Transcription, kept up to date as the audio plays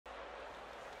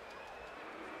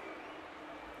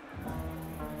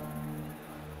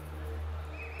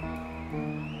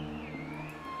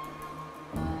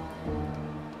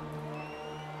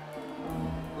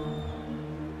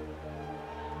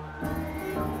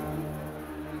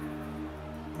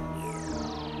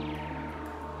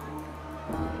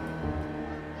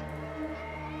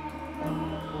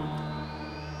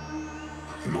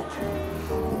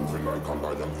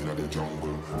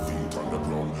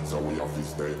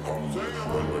stay humble.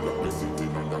 When we're up the city,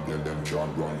 none of them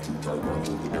can't run through. Try run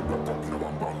through, we get blocked up in a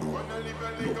one bundle.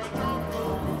 Look,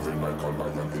 moving like a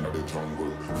lion in the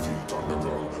jungle. Feet on the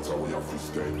ground, so we have to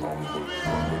stay humble.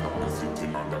 When we're up the city,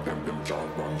 none of them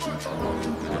can't run through. Try run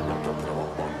through, we get blocked up in a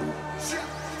one bundle.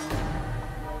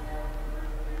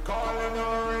 Calling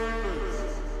our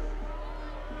ravens,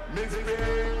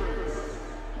 misbehavers,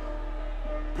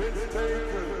 piss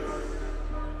takers.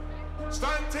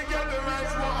 Stand together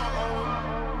as one.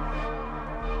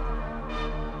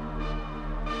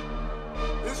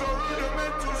 It's a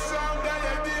rudimental sound that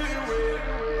you're dealing with.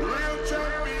 Real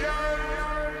champion.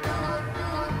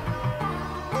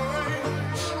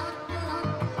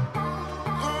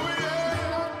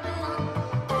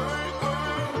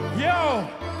 Yo,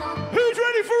 who's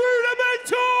ready for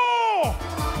rudimental?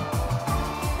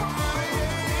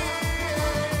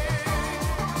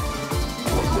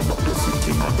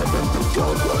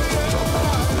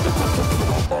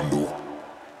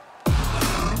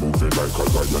 Moving like a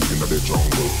lion in the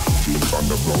jungle. Feet on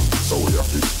the ground, so we have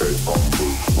to stay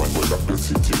humble. When we're up the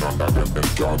city, none of them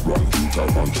can't run through. Try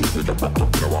run through, we get blocked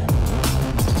up in a one.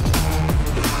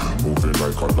 Moving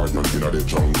like a lion in the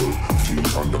jungle.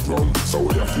 Feet on the ground, so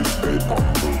we have to stay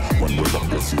humble. When we're up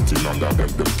the city, none of them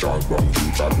can't run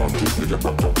through. Try run through, we get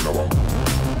blocked up in a one.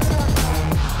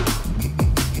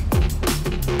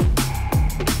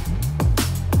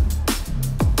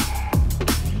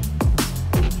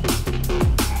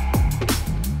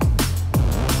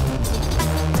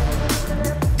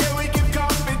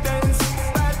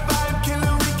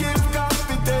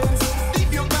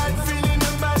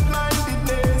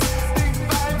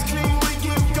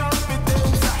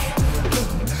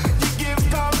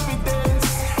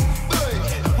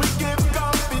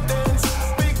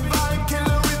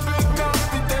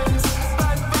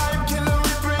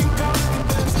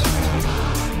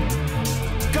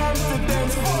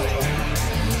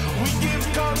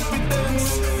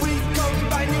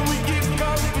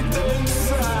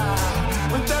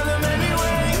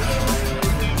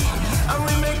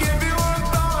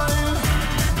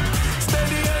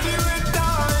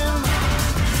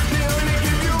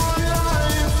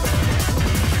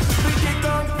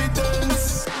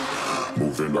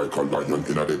 Like a lion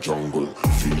in the jungle,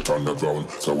 feet on the ground,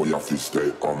 so we have to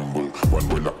stay humble. When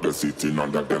we lock the city,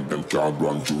 none of them can't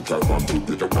run through. Try run through,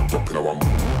 we get blocked up in a one.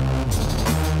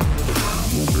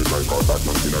 Moving like a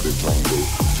lion in the jungle,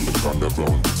 feet on the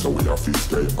ground, so we have to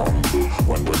stay humble.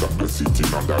 When we lock the city,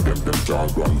 none of them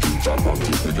can't run through. Try run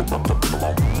through, we get blocked up in a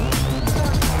one.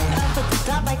 Up at the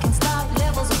top, I can stop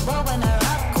levels above when I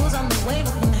rock. Cruise on the wave,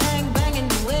 I can hang, banging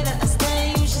the way that I stay.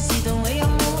 You should see the way I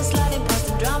move, sliding past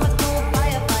the drama.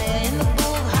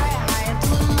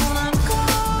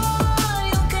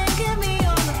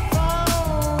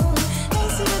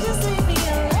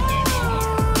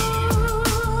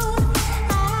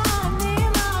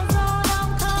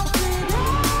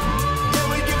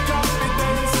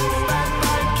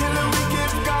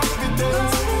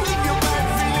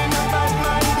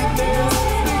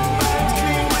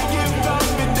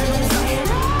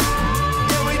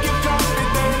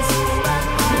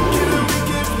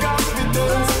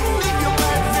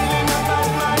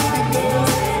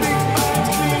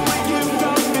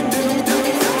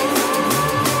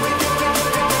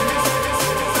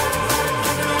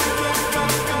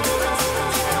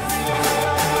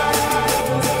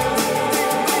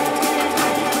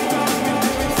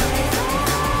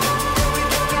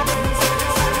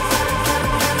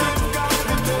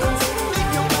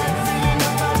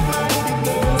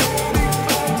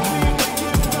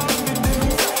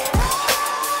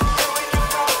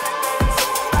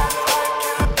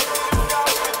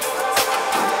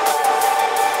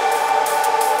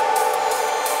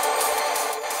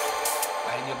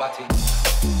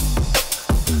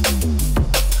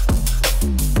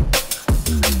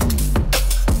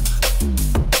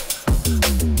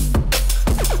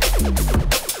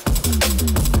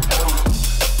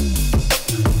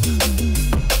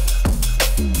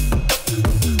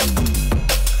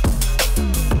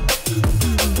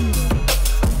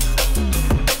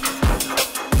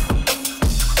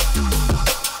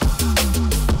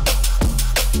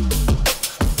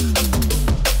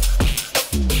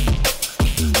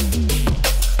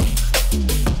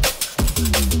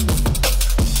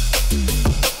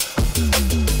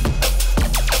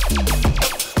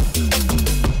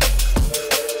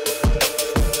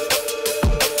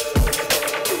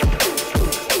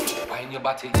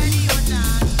 Ready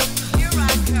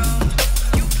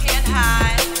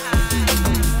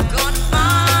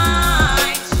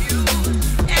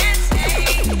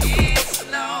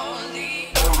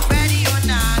or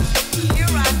not, here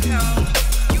I come.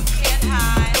 You can't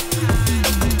hide.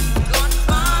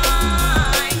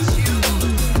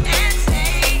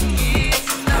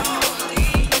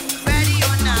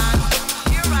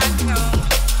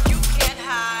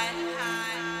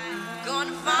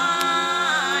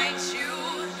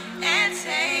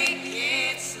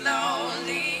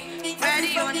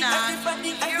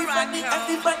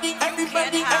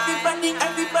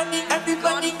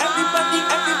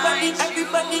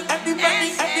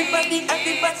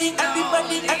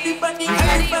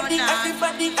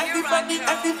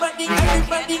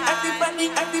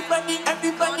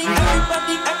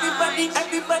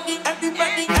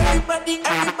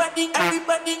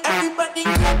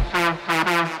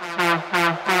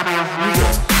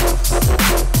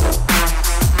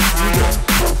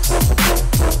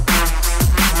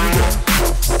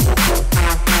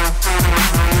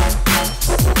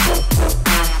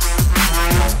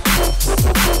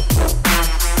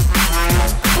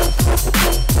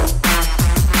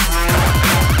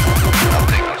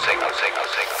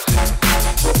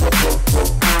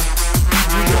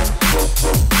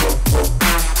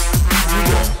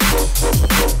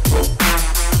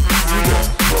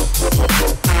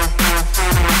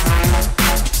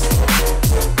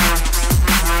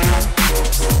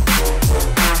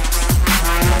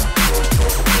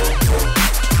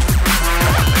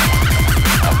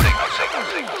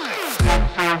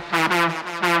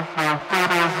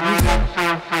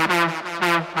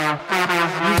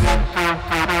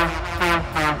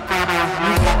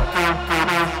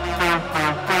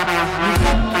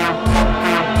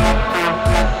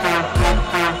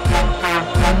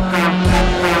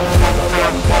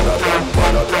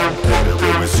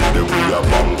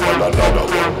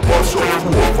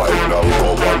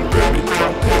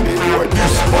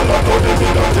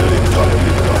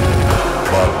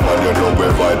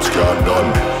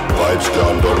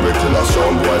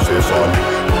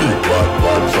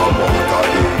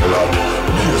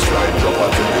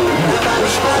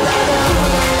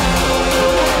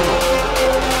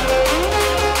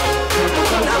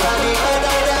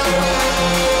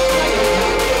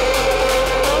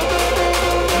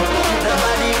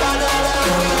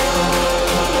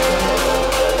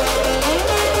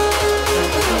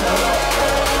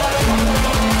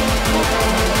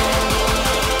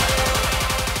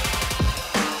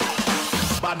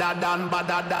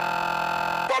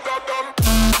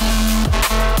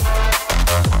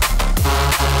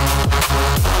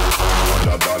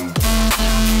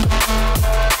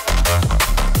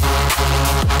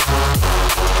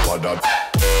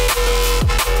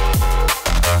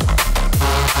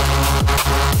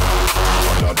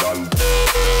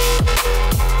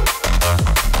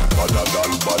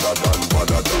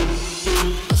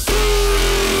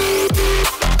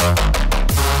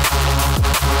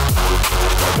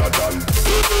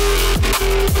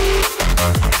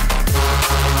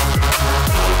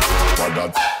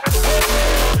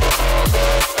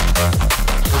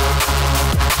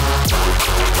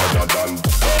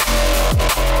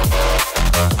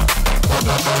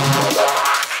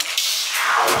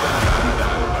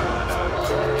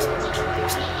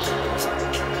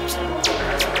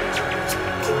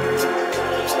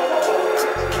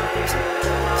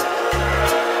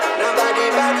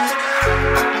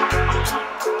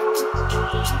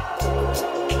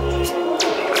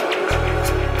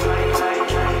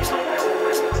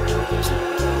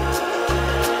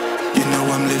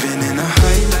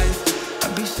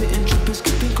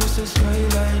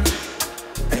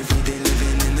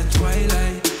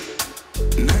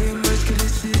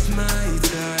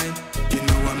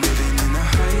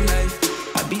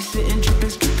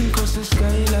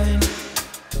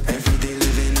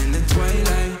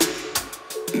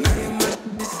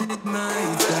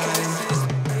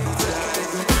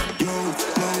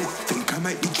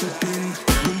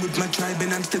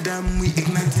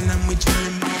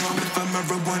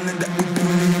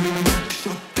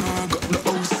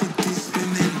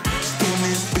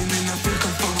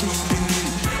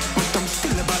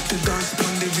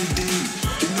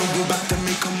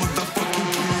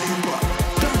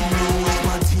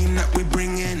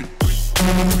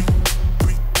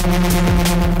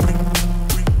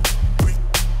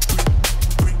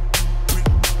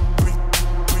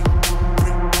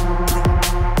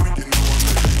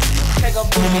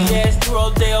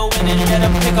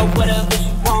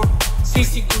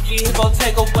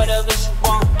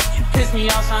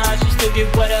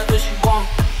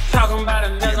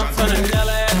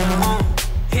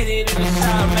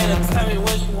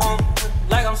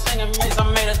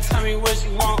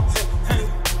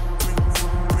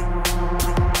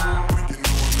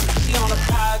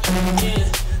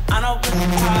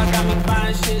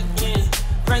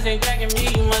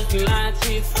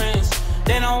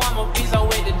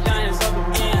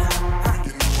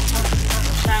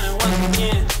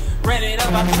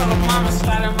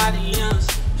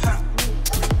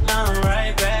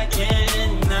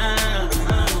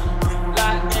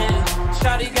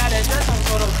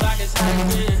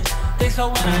 They so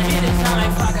when I hit it, sound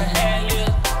like fuck a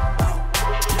ad-lib.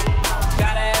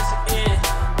 Gotta ask again.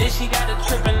 Then she got the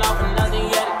tripping off and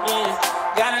nothing yet again.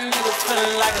 Got a nigga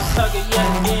feeling like a sucker yet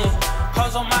again.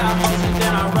 Pose on my emotions,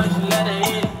 then I rush and let her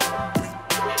in.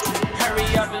 Hurry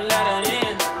up and let her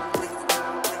in.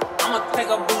 I'ma take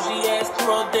a bougie ass to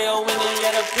Rodeo and then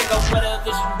let her pick up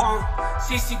whatever she want.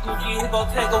 CC Gucci, he gon'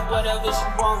 take her whatever she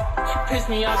want. She piss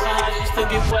me off somehow, she still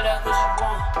get whatever she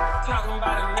want. Talking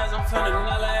about a mess, I'm finna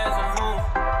nail her ass at home.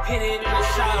 Hit it in the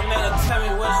shot, I made her tell me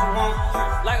what she want.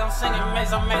 Like I'm singing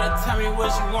Mace, I made her tell me what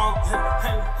she want.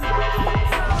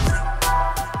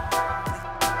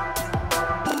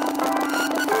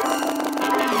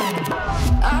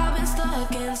 I've been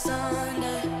stuck in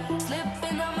Sunday,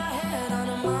 slipping on my head on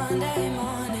a Monday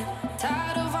morning.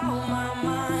 Tired of all my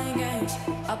mind games.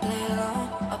 I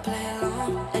play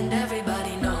along, and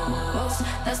everybody knows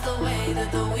that's the way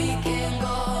that the weekend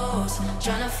goes.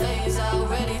 Tryna phase out,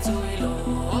 ready to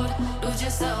reload. Lose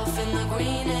yourself in the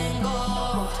green and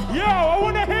gold. Yo, I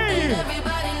wanna hear And you.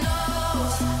 everybody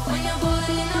knows when you're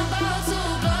boiling about to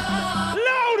blow.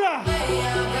 Louder. Way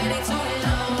out, ready to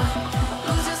reload.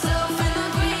 Lose yourself in the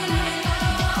green and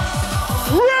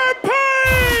gold.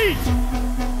 Rampage.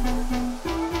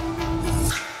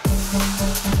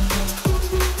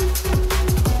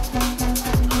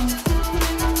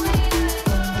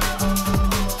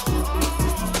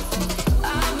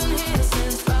 I've been here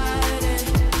since Friday,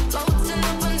 floating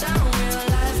up and down, real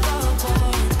life got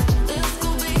boring. This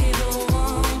could be the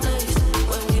one place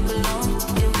where we belong,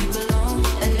 yeah we belong.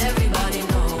 And everybody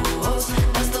knows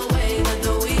that's the way that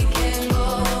the weekend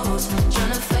goes.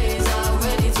 Tryna phase out,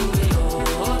 ready to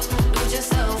reload. Lose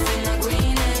yourself in the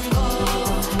green and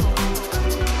gold.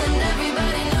 And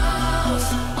everybody knows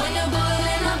when you're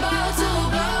boiling about to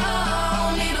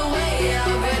blow. Need a way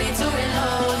out, ready to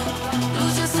reload.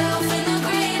 Lose yourself in the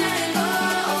green and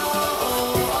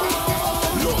gold.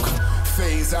 Look,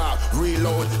 phase out,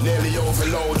 reload, nearly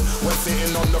overload. We're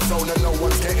sitting on the throne and no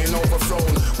one's getting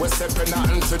overthrown. We're stepping out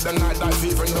into the night life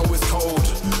even though it's cold.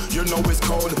 You know it's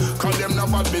cold, cause them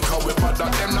not bad because we better.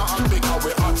 Them not hot because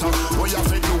we hotter. We have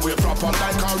to do it proper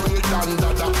like a real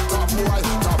dandada. Top boy,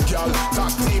 top girl,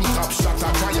 top team, top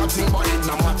shatter. Try your thing but it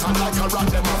no matter. Like a rat,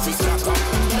 them off is scatter.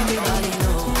 Everybody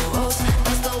knows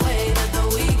that's the way that the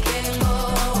weekend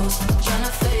goes.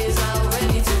 Tryna phase out,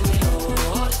 ready to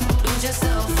reload. Lose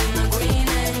yourself in the green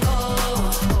and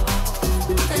gold.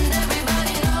 And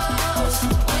everybody knows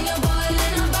when you're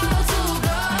boiling about to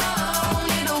blow.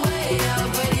 Need a way out,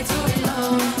 ready to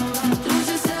reload. Lose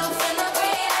yourself in the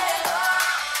green and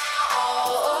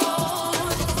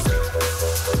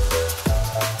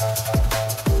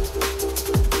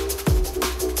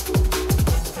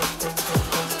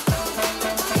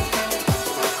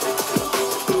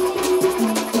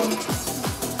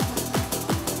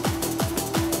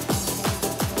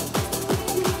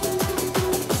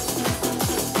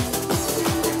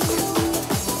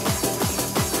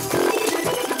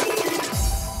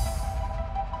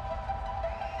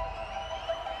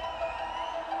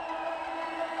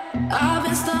I've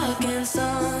been stuck in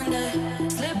Sunday,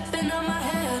 slipping on my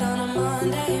head on a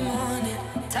Monday morning.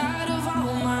 Tired of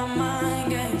all my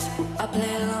mind games. I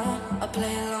play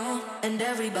along, and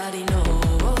everybody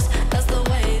knows that's the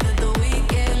way that the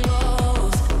weekend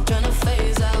goes. Tryna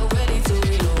phase out, ready to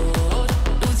reload.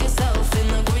 Lose yourself in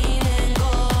the green and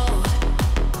gold.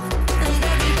 And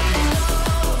everybody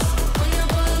knows when you're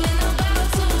boiling about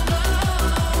to blow.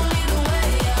 Need a way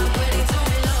out, ready to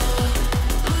reload.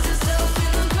 Lose yourself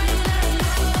in the green and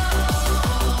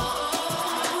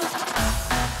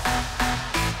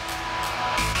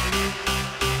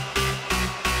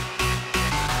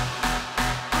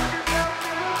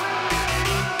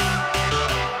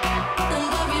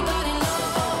And everybody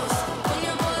knows when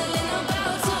you're boiling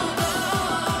about to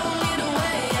blow. Need a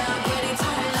way out, ready to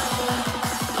reload.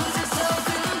 Lose yourself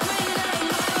in the green and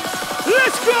gold.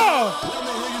 Let's go.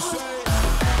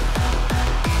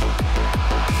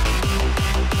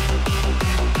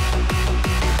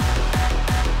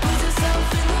 Lose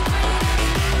yourself in the green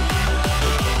and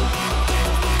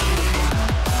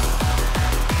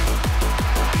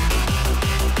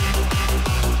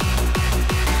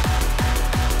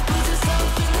Lose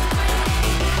yourself in the green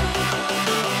and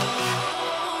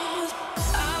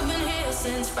I've been here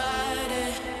since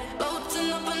Friday,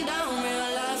 floating up and down, real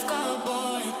life got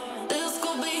boring. This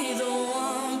could be the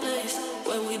one place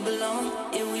where we belong,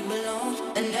 yeah we belong.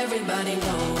 And everybody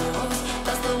knows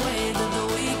that's the way that the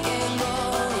weekend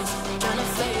goes. Tryna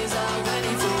phase out,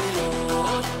 ready to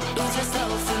reload. Lose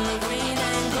yourself in the green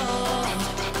and gold.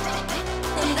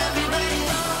 And everybody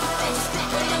knows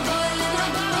when you're boiling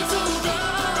about to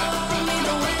blow. Need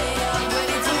a way out,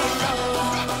 ready to reload.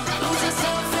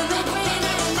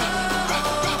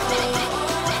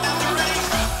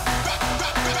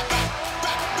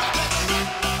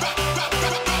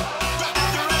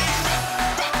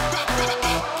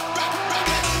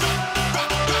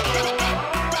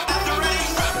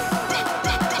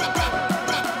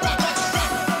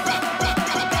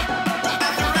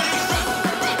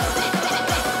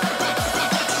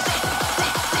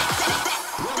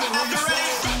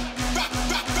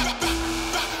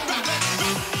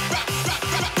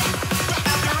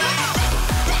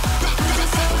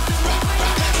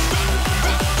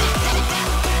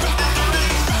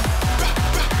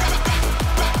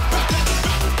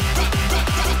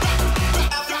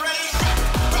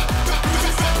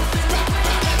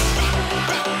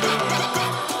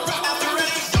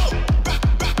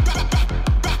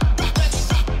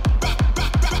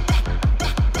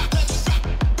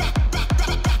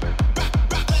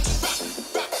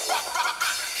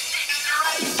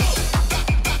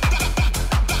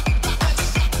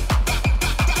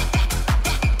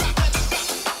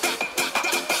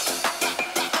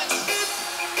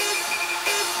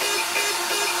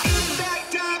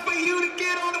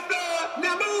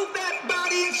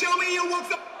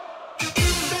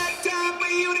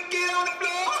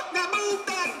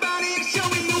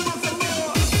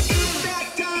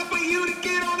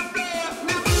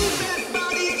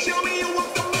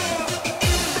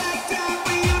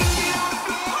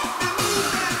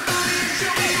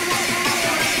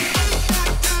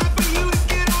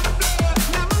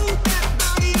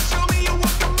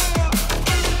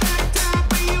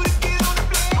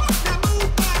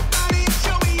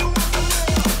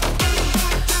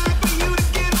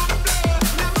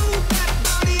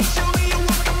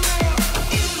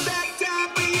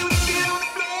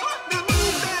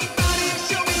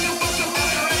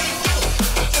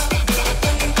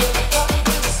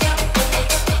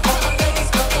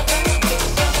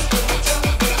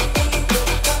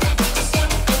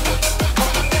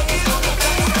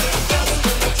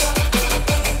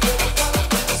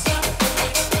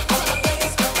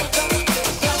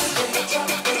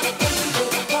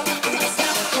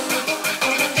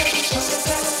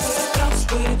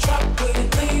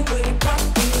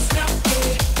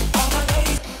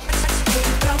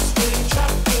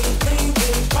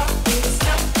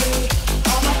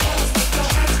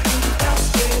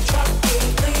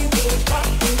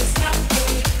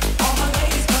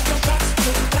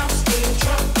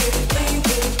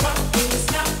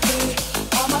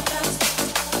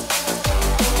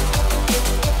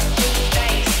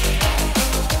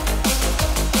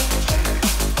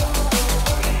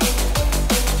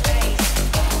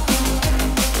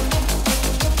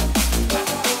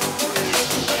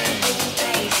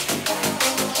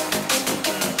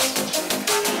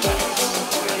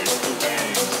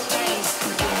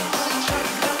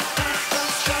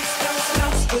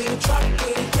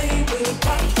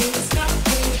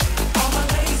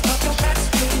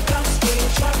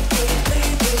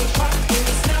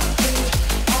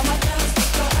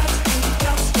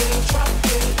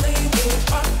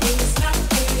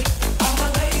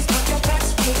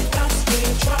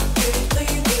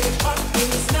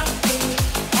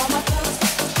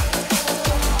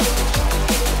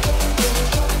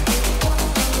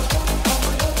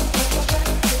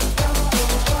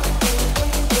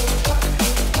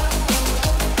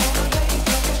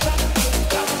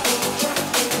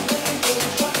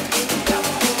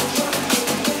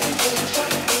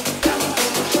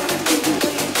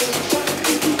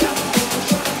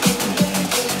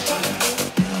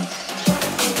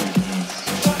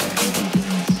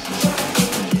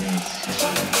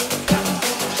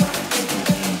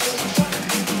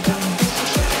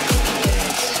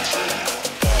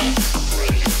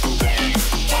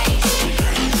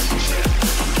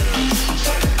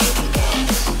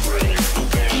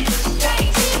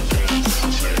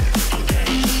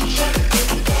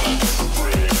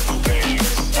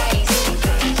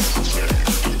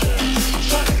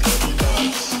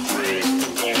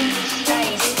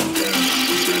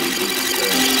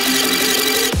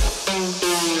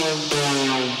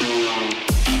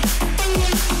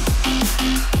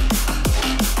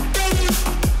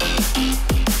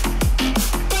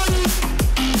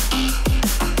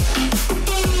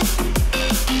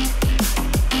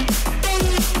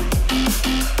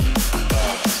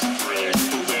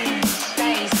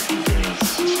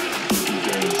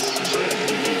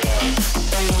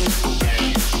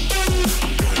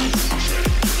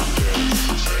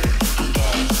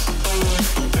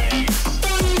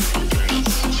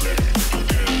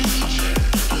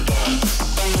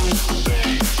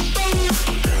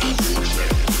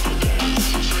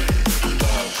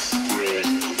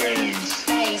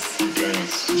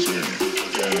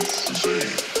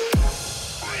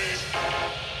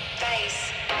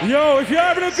 Yo, if you're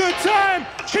having a good time,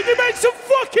 can you make some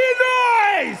fucking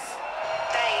noise?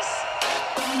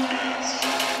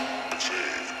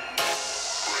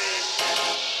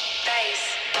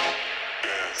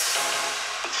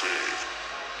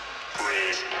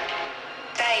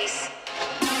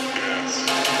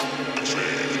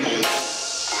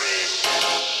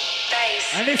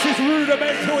 And this is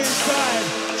rudimental inside.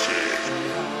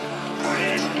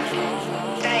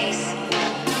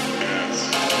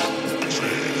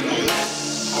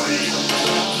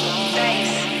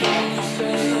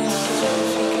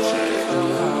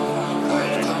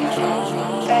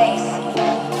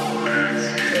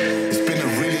 It's been a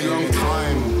really long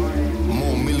time.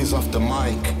 More millies off the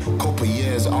mic. Couple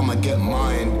years, I'ma get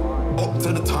mine. Up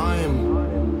to the time.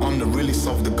 I'm the realest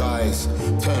of the guys.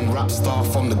 Turn rap star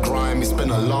from the grime. It's been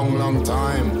a long, long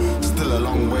time. Still a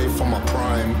long way from my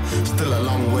prime. Still a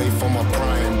long way from my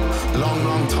prime. Long,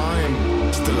 long time.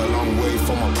 Still a long way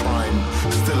from my prime.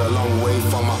 Still a long way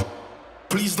from my...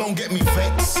 Please don't get me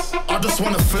vexed. I just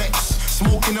wanna flex.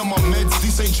 Smoking on my meds,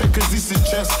 this ain't checkers, this is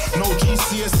chess. No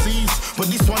GCSEs, but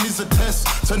this one is a test.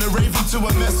 Turn a rave into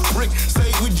a mess, brick, say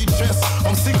it with your chest.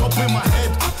 I'm sick up in my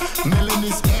head. Melon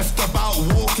is effed about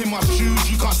walking my shoes.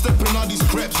 You can't step in all these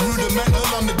creps. Rudimental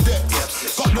on the deck.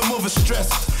 Got them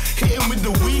overstressed. Hit him with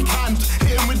the weak hand,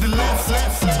 hit him with the left.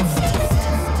 Ups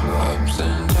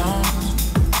and downs,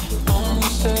 only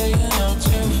staying out to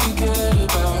forget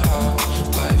about how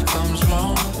life comes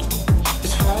round.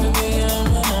 It's 5 a.m.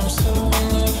 and I'm so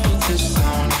in love with this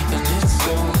sound, and it's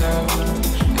so loud.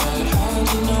 Not hard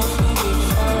enough to get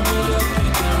fired up, we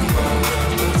can go.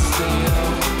 Let's stay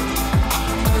out,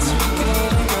 let's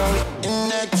forget about it.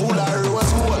 Neck full of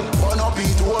rose gold, burn up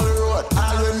it whole road.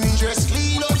 All when me dress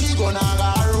clean up, he gonna go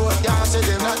road. Can't say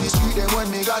them not the street, them when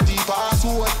me got the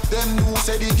password. Them new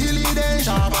say the gilly, they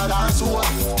sharper than sword.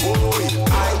 Boy,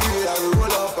 I grade a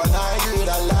roll up and I grade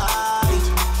a light.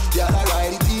 Yeah, I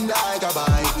ride it in like a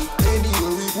bike.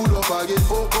 Anyway, we pull up, I get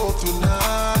fucked up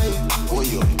tonight. Oh,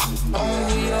 yo.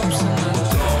 Only ups and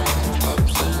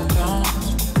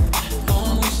downs,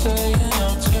 only staying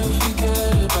out to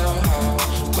forget about how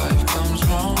life comes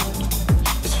round.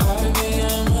 It's 5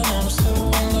 a.m. and I'm so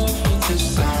in love with this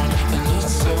sound, and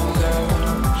it's so loud.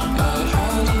 Not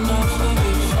hard enough to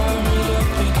get fired up,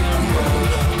 we can go.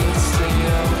 Let's stay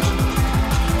out,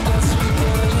 let's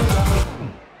forget about it.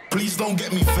 Please don't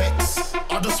get me vexed.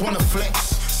 I just wanna flex.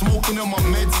 Smoking on my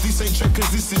meds, this ain't checkers,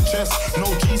 this is chess. No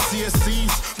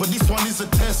GCSEs, but this one is a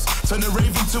test. Turn a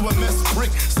rave into a mess,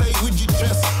 brick, say it with your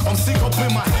chest. I'm sick up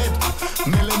in my head.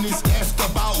 Melon is effed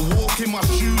about walking my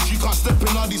shoes. You can't step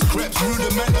in all these creps.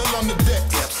 Rudimental on the deck.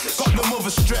 Got them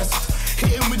overstressed.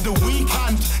 Hit him with the weak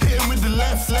hand, hit him with the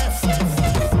left.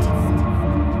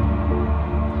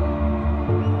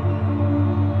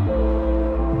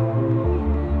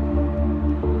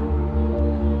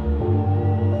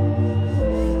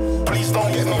 Please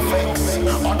don't get me vexed.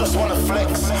 I just wanna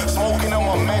flex. Smoking on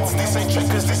my meds, this ain't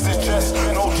checkers, this is chess.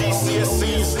 No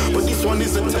GCSEs, but this one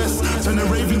is a test. Turn a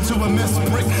rave into a mess,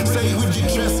 brick, say it with your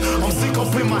chest. I'm sick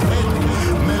up in my head.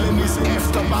 Melon is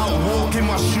effed about walking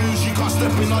my shoes. You can't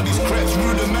step in all these creps.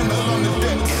 Rudimental on the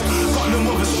deck. Got them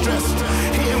overstressed.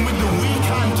 Hit him with the weak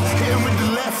hand, hit him with the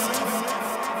left.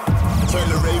 Turn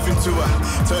the rave into a,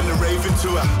 turn the rave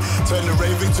into a, turn the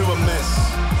rave into a mess.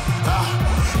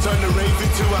 Turn the rave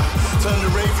into a, turn the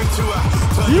rave into a,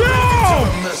 turn the rave into a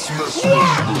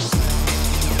mess.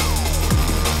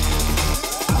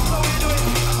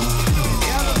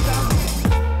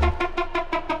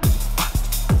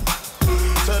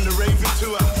 Turn the rave into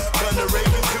a, turn the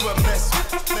rave into a mess.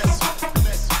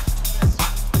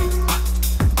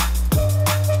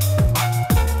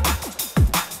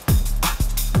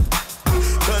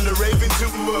 Turn the rave into a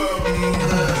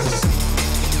mess.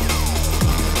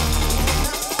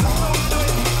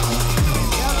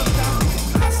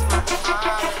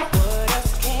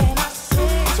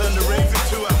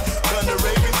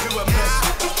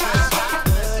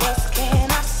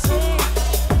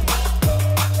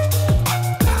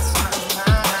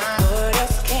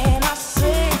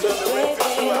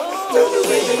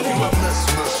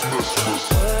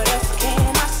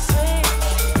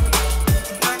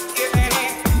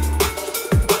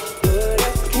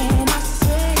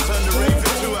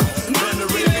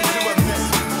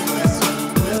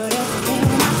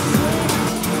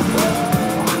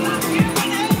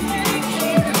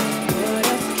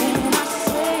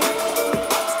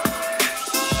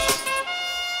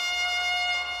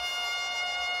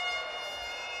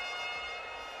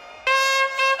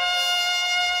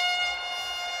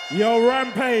 Yo,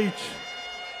 Rampage.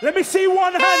 Let me see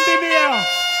one hand in here.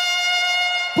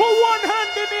 Put one hand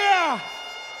in here.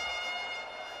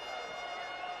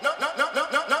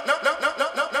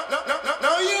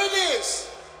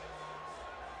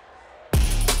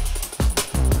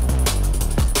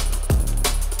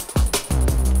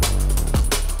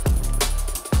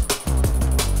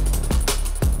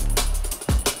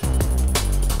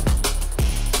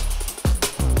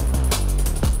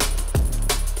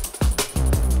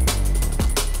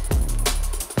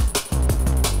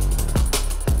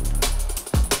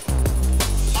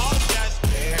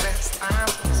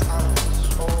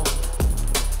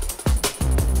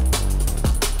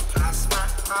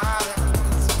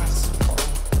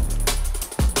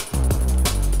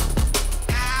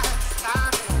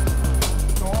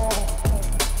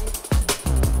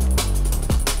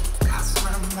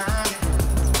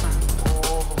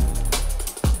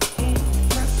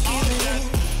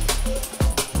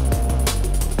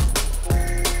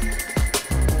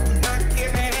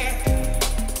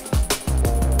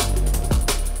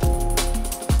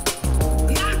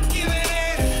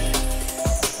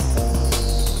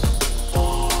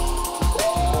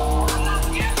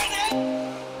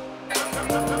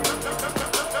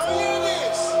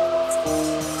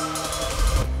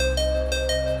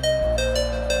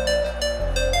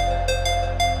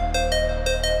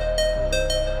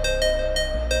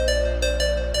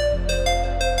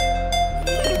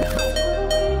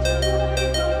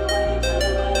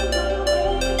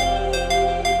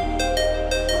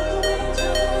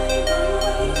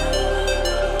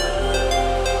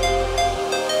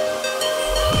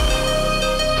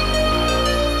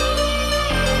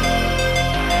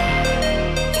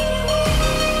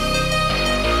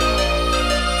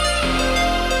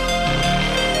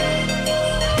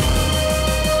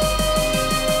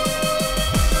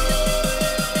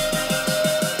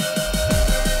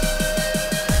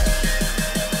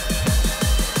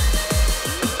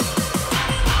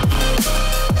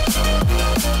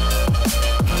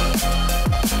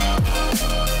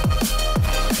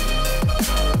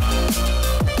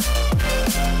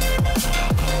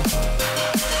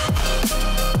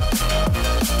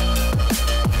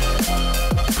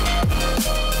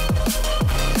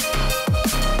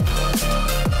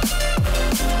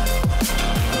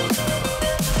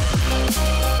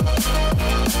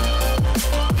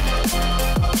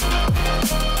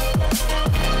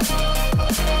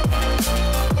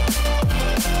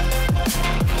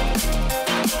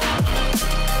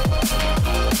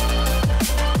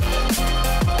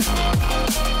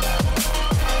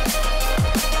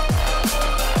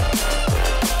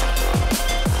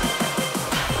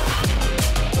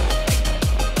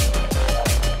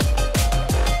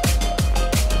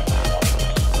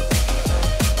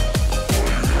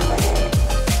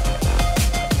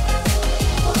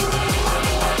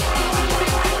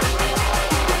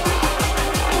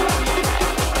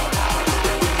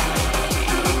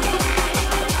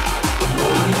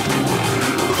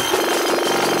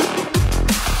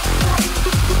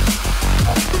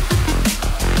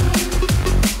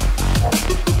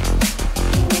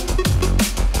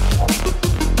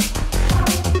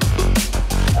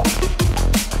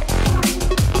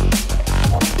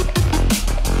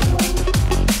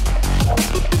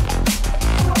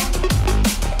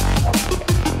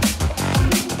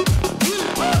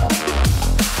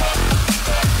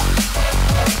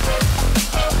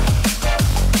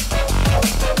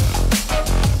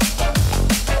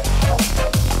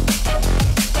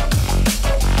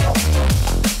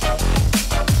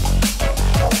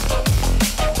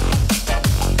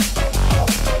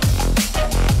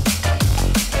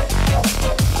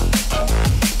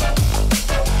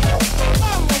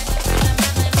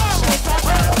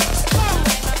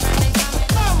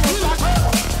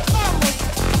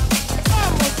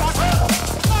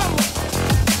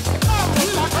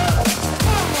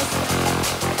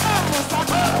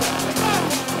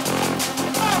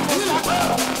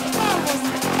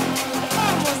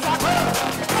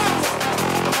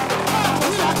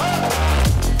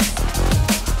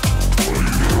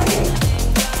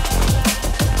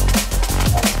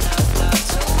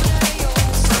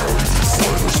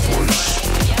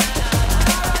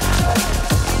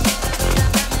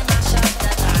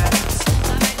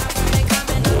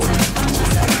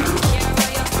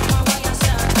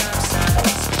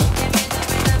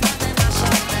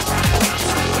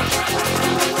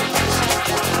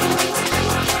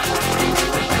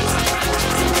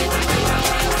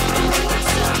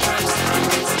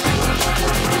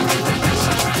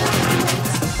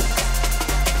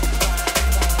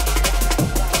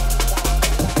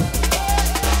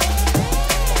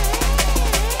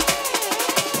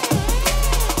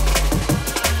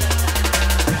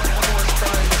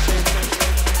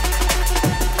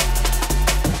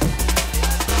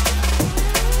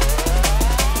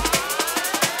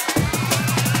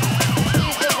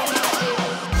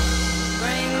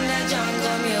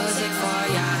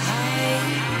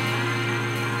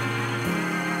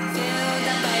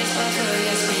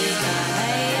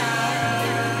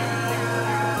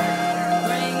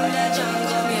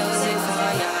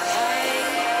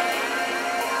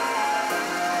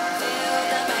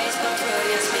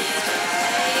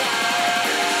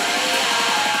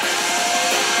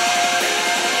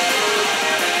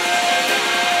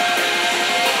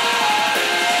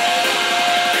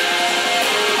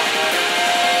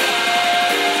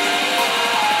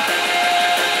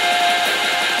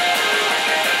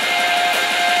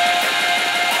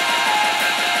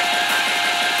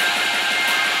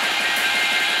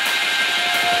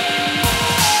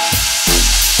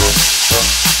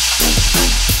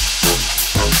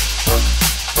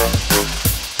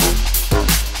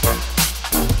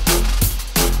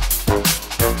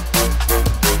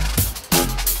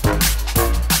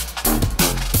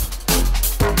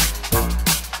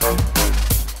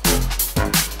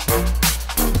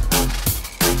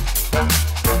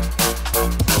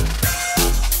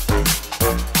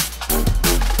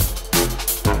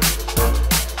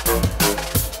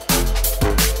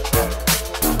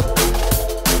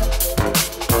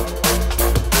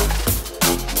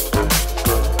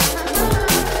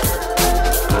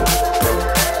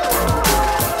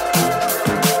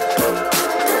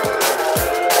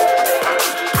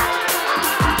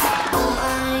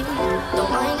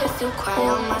 if you cry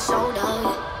on my shoulder.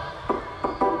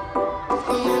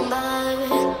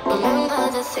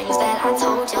 Remember the things that I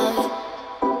told you.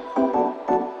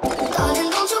 Darling,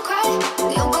 don't you cry,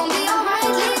 you're gonna be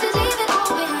alright. Leave it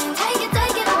all behind. Take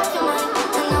it off your mind.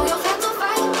 I know you're felt to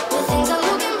fight, but things are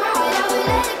looking bright. I will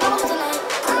let it go tonight.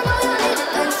 I know you need it,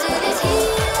 dancing is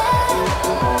here.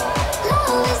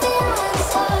 Love is the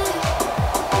answer.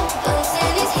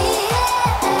 Dancing is here.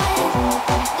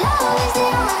 Love is the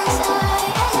answer.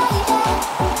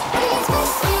 We need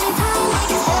space, we need time.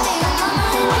 Make it heavy on my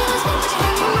mind. We need space, but you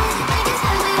have your mind. Make it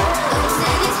heavy.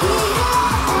 Dancing is here.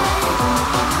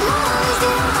 Love is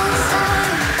the answer.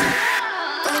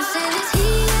 Dancing is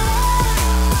here.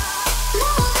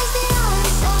 Love is the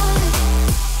answer.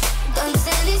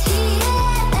 Dancing is here.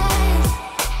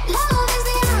 Love is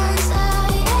the answer.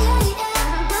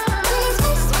 We need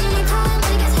space, we need time.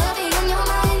 Make it heavy on your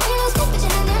mind. We need space, but you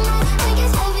have your mind. Make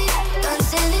it heavy.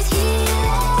 Dancing is here.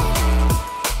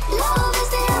 Love is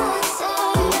the answer.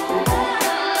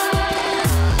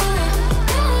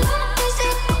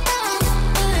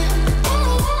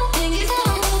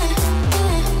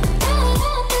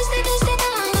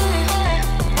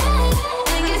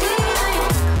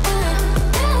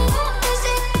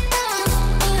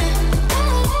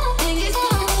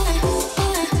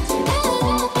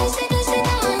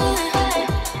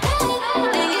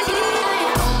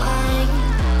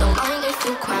 Don't mind if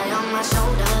you cry on my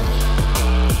shoulder.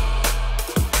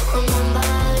 Remember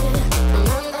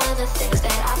the things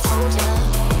that I told you.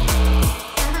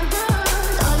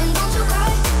 Darling, don't you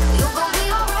cry, you're gonna be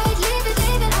alright. Leave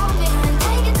it all behind.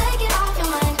 Take it off your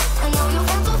mind. I know you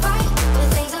have to fight, but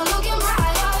things are looking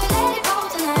bright. I will let it go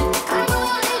tonight. I know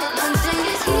you need it. Dancing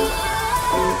is here.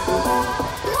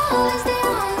 Love is the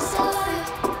answer.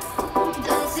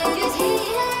 Dancing is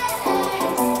here.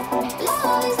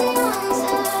 Love is the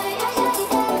answer.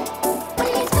 We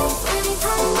need space, we need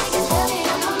time. Make it heavy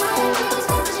on my mind. We need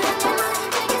space, but you have your mind.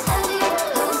 Make it heavy.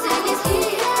 Dancing is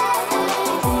here.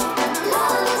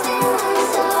 Love is the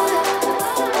answer.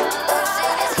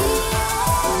 Dancing is here.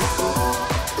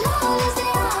 Love is the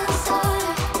answer.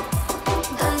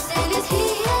 Dancing is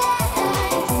here.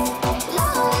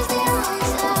 Love is the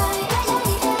answer.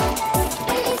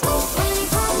 We need space, we need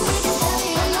time. Make it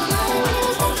heavy on my mind. We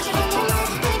need space, but you have your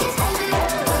mind. Make it heavy.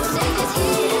 Dancing is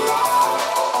here.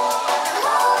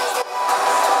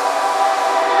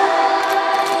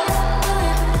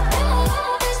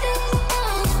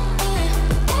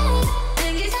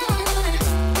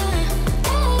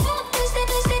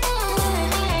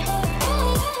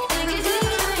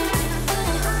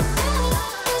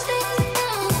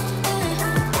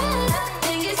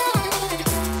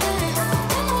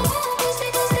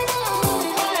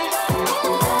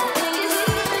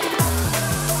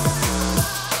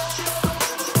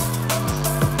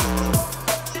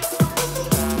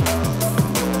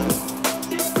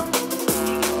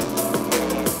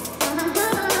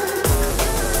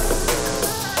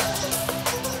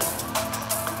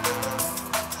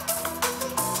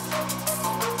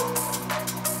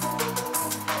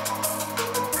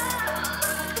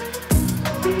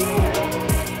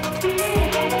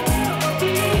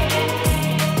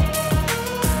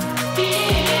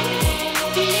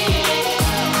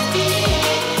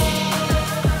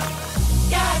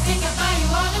 Yeah, I think about you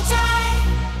all the time,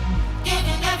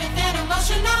 giving everything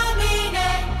emotional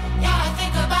meaning. Yeah, I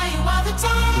think about you all the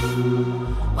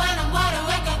time. When I'm wide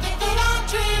awake, I think that I'm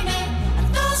dreaming. I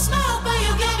don't smoke, but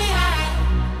you get me high.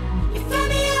 You fill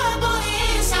me up on the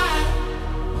inside.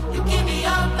 You keep me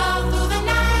up all through the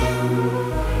night.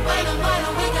 When I'm wide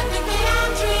awake, I think that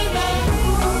I'm dreaming.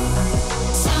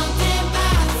 Something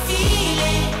about the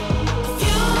feeling of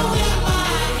you in my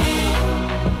hand.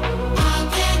 I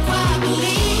can't quite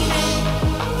believe it.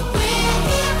 We're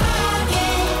here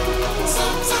again.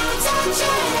 Sometimes I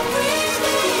try to breathe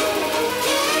it.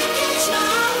 Can't catch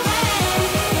my breath.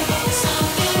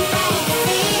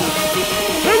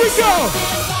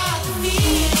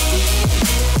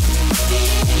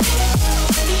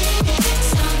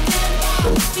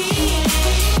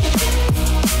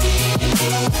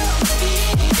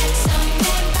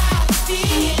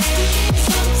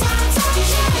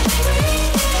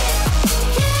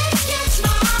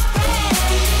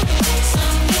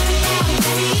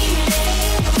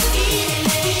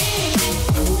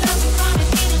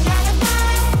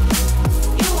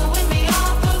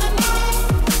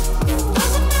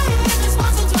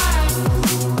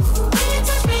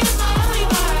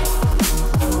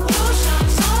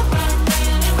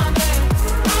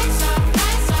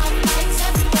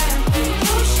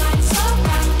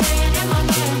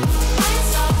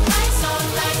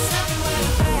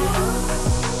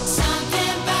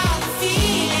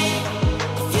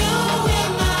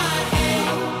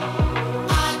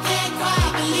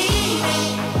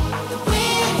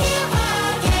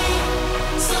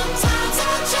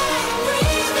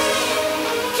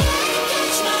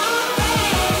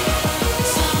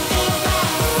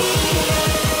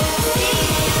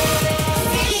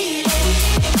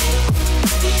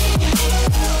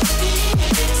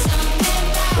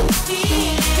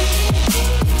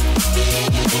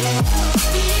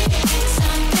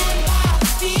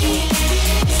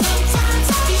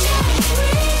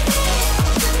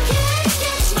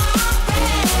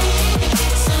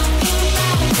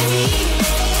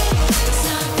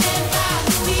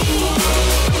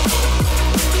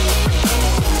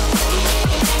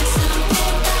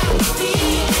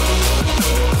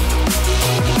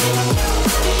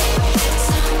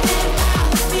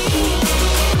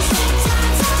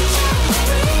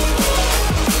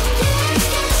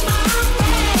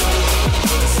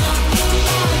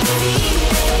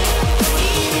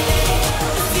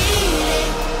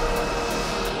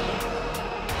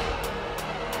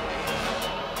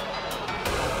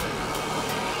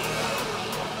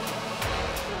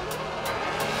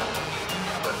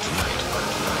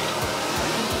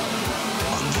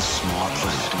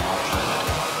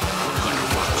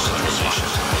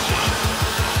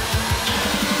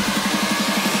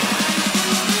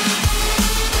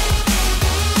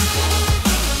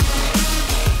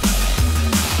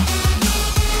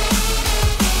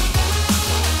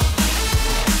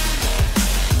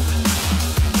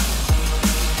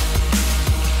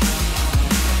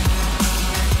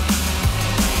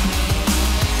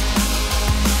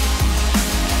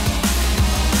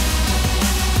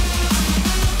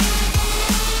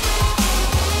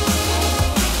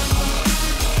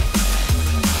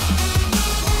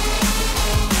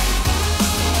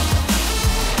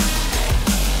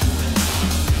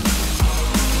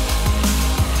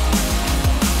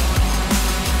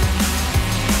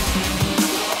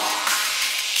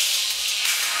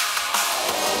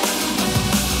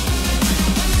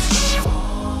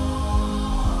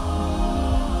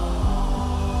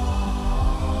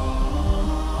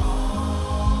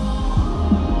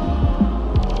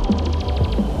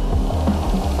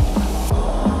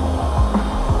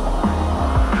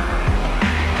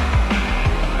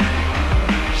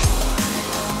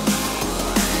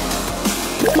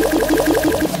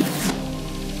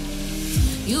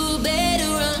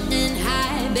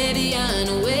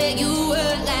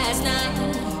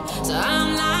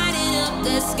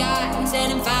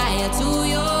 setting fire to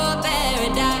your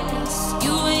paradise.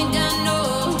 You ain't got no,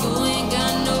 you ain't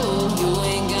got no, you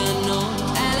ain't got no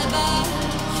alibi.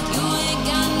 You ain't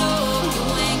got no, you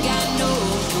ain't got no,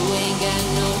 you ain't got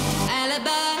no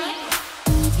alibi.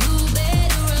 You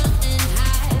better run and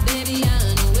hide, baby. I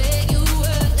know where you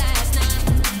were last night.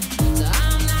 So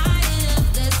I'm lighting up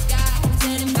the sky,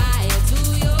 setting fire to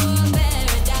your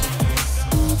paradise.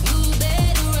 You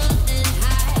better run and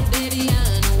hide, baby.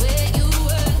 I know where you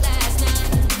were last night.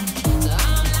 So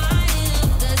I'm lighting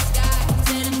up the sky,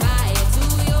 setting fire to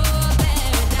your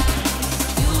paradise.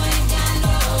 You ain't got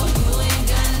no, you ain't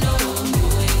got no, you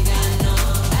ain't got no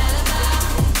alibi.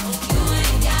 You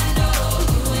ain't got no,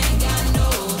 you ain't got no,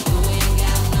 you ain't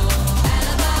got no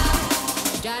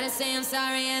alibi. Try to say I'm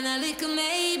sorry and the liquor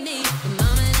made me. But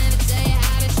mama never tell you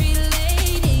how to treat a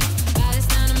lady. By this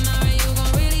time tomorrow you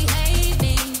gon' really hate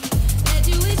me. Bet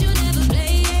you wish you never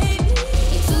played me.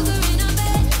 You took her in her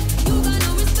bed, you got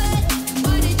no respect.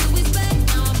 What did you expect?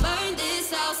 Now I burn this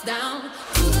house down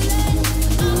to the left,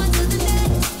 mama to the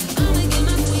next. I'ma get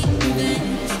my sweet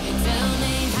revenge. Tell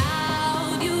me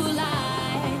how you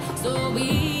lie so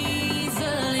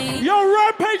easily. Yo,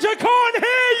 Rampage, I can't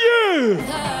hear you!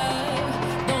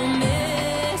 Don't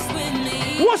mess with me.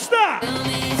 What's that? Tell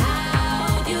me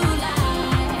how you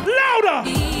lie Louder!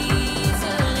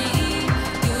 easily.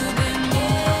 You've been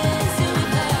messing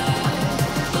with her.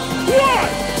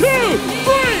 1, 2,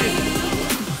 3!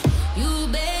 You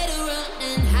better run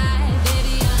and hide,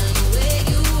 baby. I know where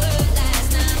you were last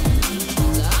night.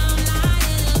 So I'm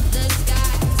lighting up the sky,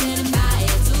 setting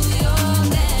fire to your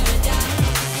paradise.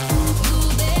 You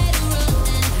better run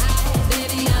and hide,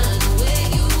 baby. I know where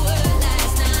you were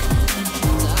last night.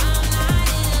 So I'm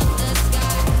lighting up the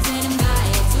sky, setting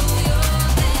fire to your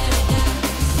paradise.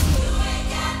 You ain't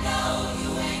got no,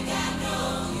 you ain't got no,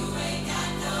 you ain't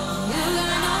got no. You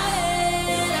got no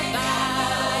alibi.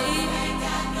 You ain't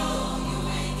got no, you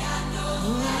ain't got no.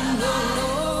 No, no.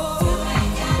 You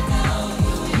ain't got no,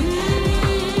 you ain't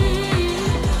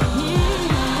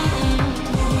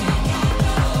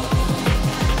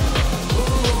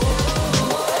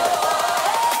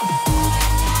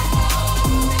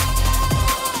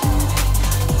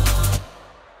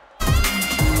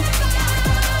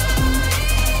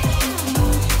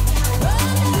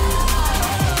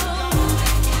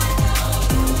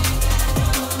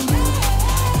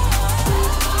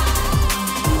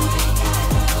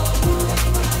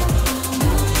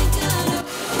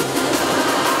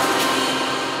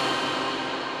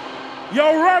Yo,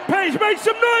 Rampage, make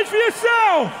some noise for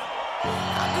yourself!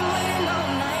 I've been waiting all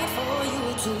night for you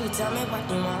to tell me what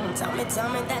you want. Tell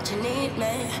me that you need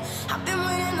me. I've been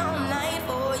waiting all night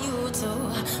for you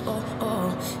to,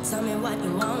 tell me what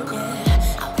you want,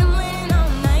 yeah. I've been waiting all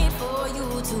night for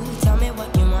you to tell me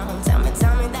what you want. Tell me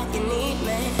that you need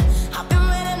me. I've been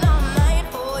waiting all night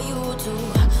for you to,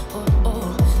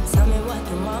 tell me what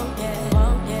you want, yeah.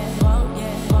 Want, yeah, want,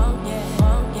 yeah, want, yeah,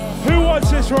 want, yeah. Who wants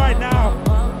this right now?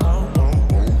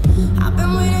 I've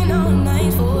been waiting all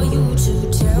night for you to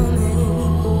tell me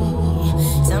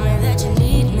that you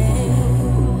need me,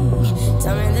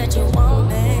 tell me that you want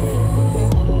me.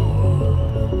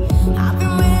 I've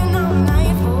been waiting all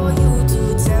night for you to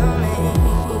tell me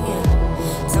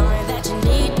that you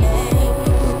need me,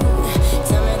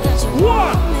 tell me that you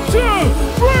want me. 1, 2,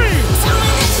 3! Tell me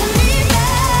that you need me,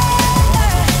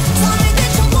 tell me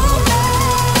that you want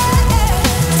me,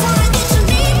 tell me that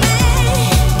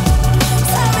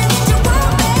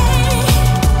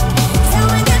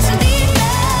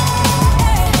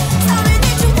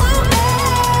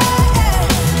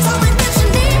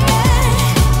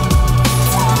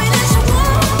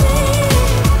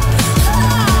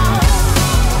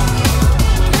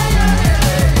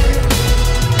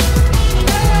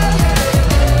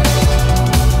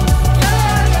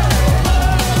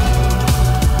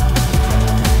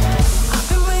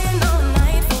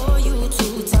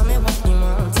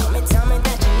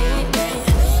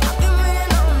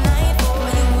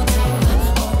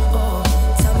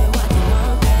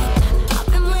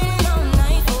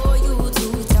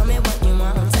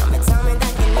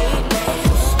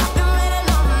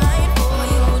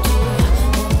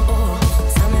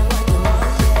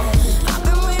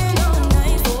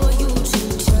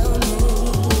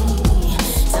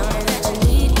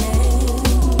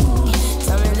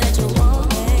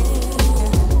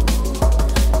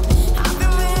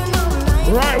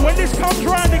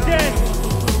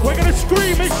Everyone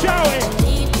screaming, shouting.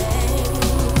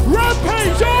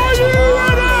 Rampage, are you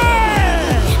ready?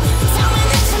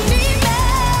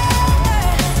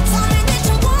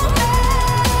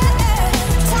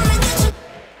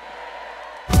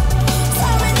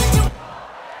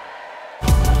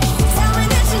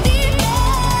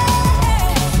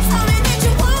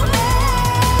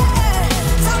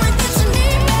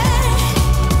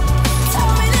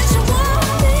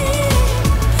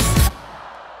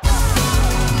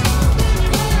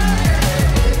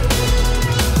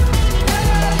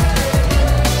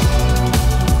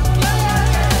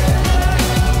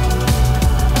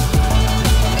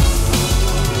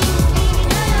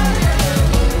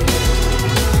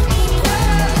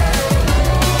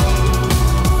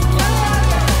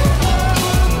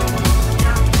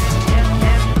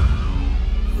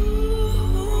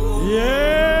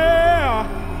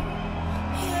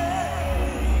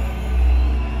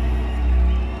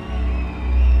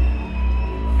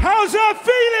 How's that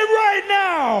feeling right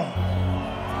now?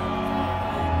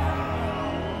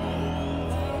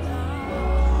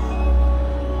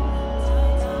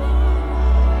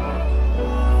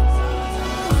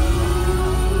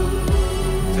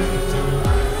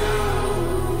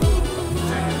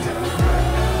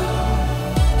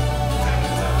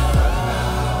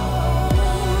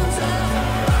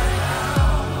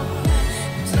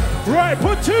 Right,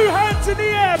 put 2 hands in the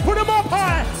air, put them up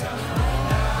high.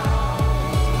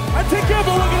 And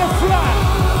together we're gonna fly.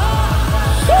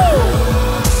 Woo!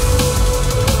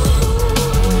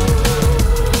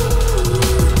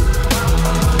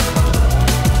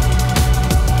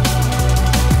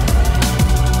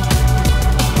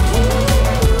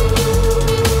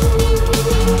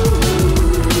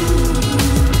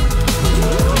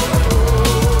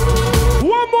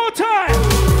 One more time.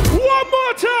 One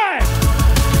more time.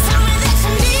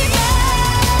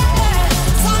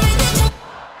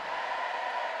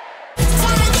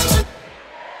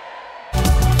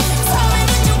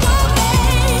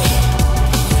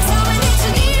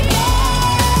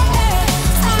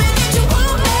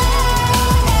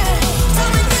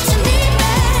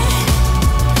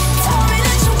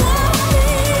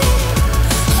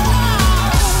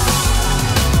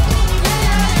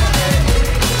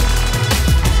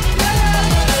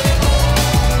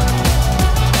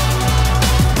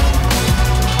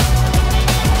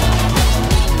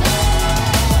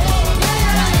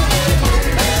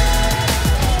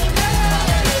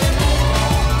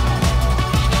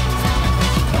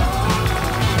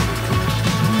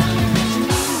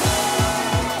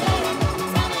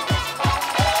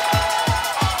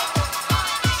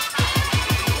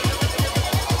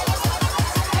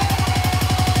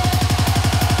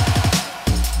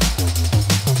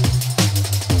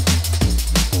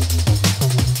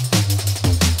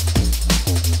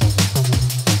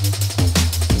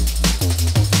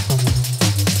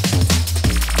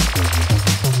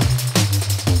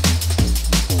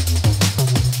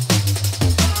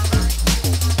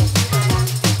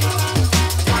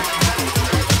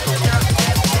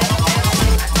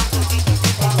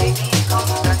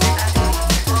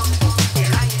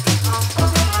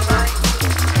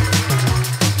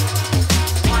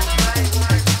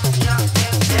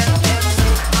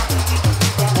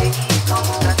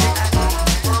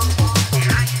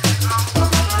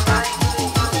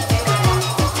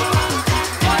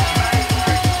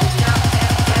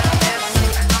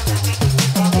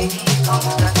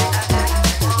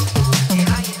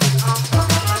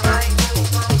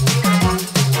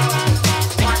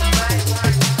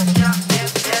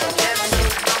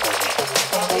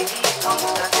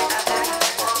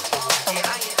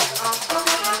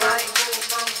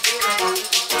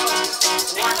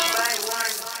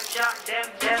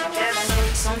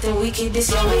 Something wicked this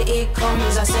year where it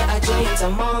comes. I set a giant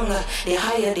among the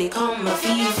higher they come. A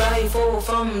fee, 5, 4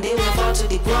 from they will fall to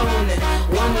the ground.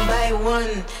 One by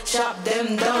one, chop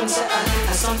them down.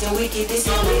 Something wicked this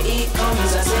year where it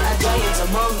comes. I set a giant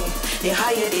among the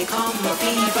higher they come. A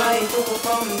fee, 5, 4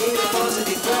 from they will fall to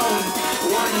the ground.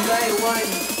 One by one,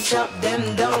 chop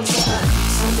them down.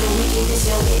 Something wicked this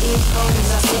year where it comes.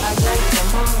 I set a giant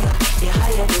among the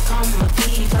higher they come. A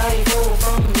fee, 5, 4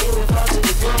 from they will fall to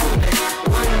the ground.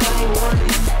 One by one,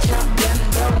 chop them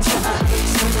down.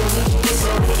 Something wicked this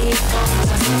year where it comes.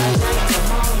 I set a giant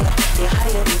among the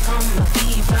higher they come. A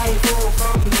fee, 5, 4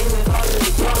 from they will fall to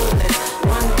the ground.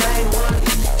 One by one,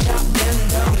 chop them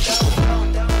down. Something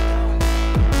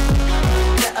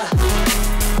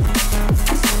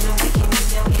wicked this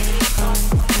year where it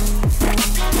comes.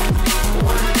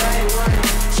 One by one,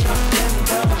 chop them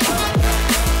down.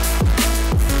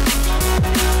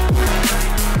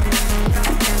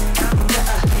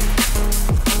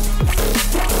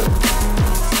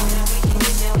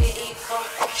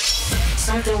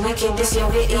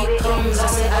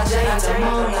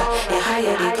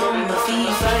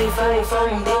 V5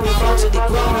 from them we fall to the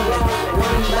ground.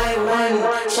 One by one,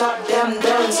 chop them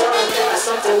down.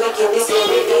 Something wicked, this is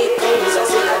the big things. I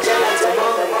said I jam like a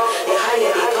bomb. The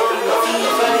higher they come, the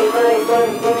V5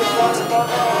 from them we fall to the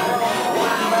ground.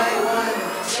 One by one,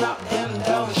 chop them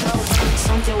down.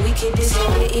 Something wicked, this is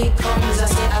where it comes. I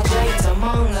said I giant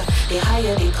among. The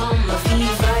higher they come, a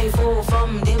V5 fall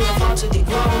from them we fall to the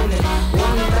ground.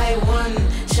 One by one,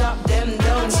 chop them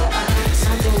down.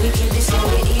 Something wicked, this is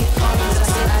where it comes. I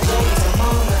said I giant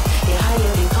among. The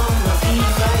higher they come, a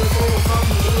V5 fall from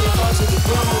them we fall to the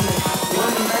ground.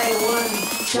 One by one,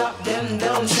 chop them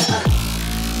down.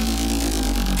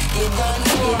 You don't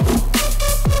know.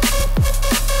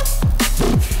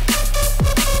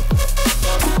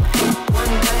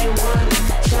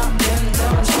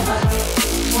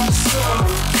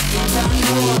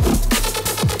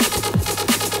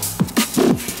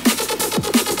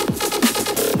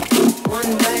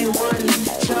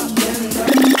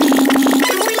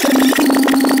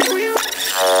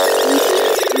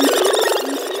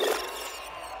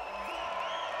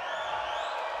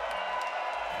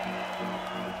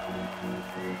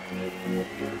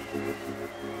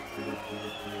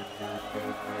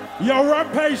 Yo,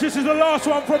 Rampage, this is the last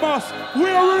one from us. We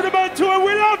are RUDIM3NTAL and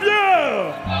we love you!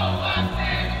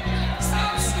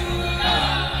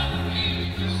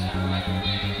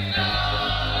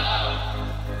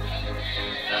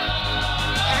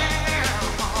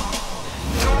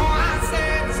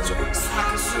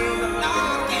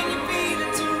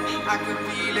 I can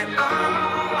feel it,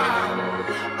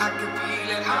 I can feel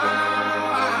it,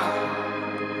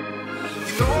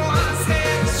 you know I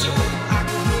said it's true. I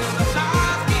can feel the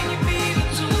love, can you feel it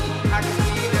too? I can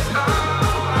feel it,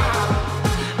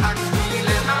 I can feel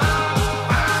it,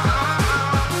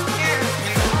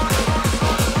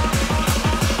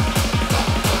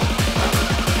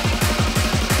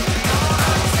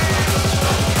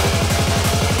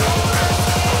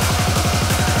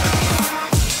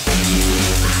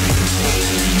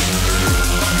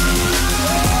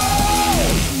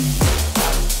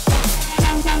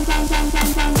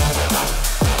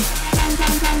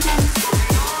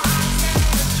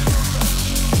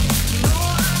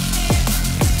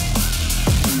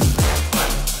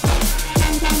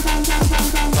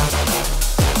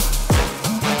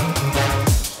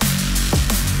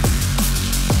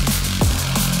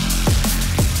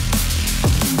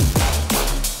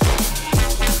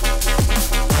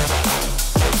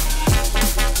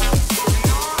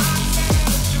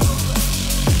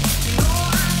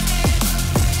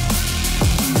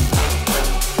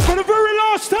 For the very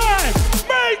last time,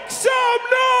 make some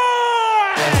noise!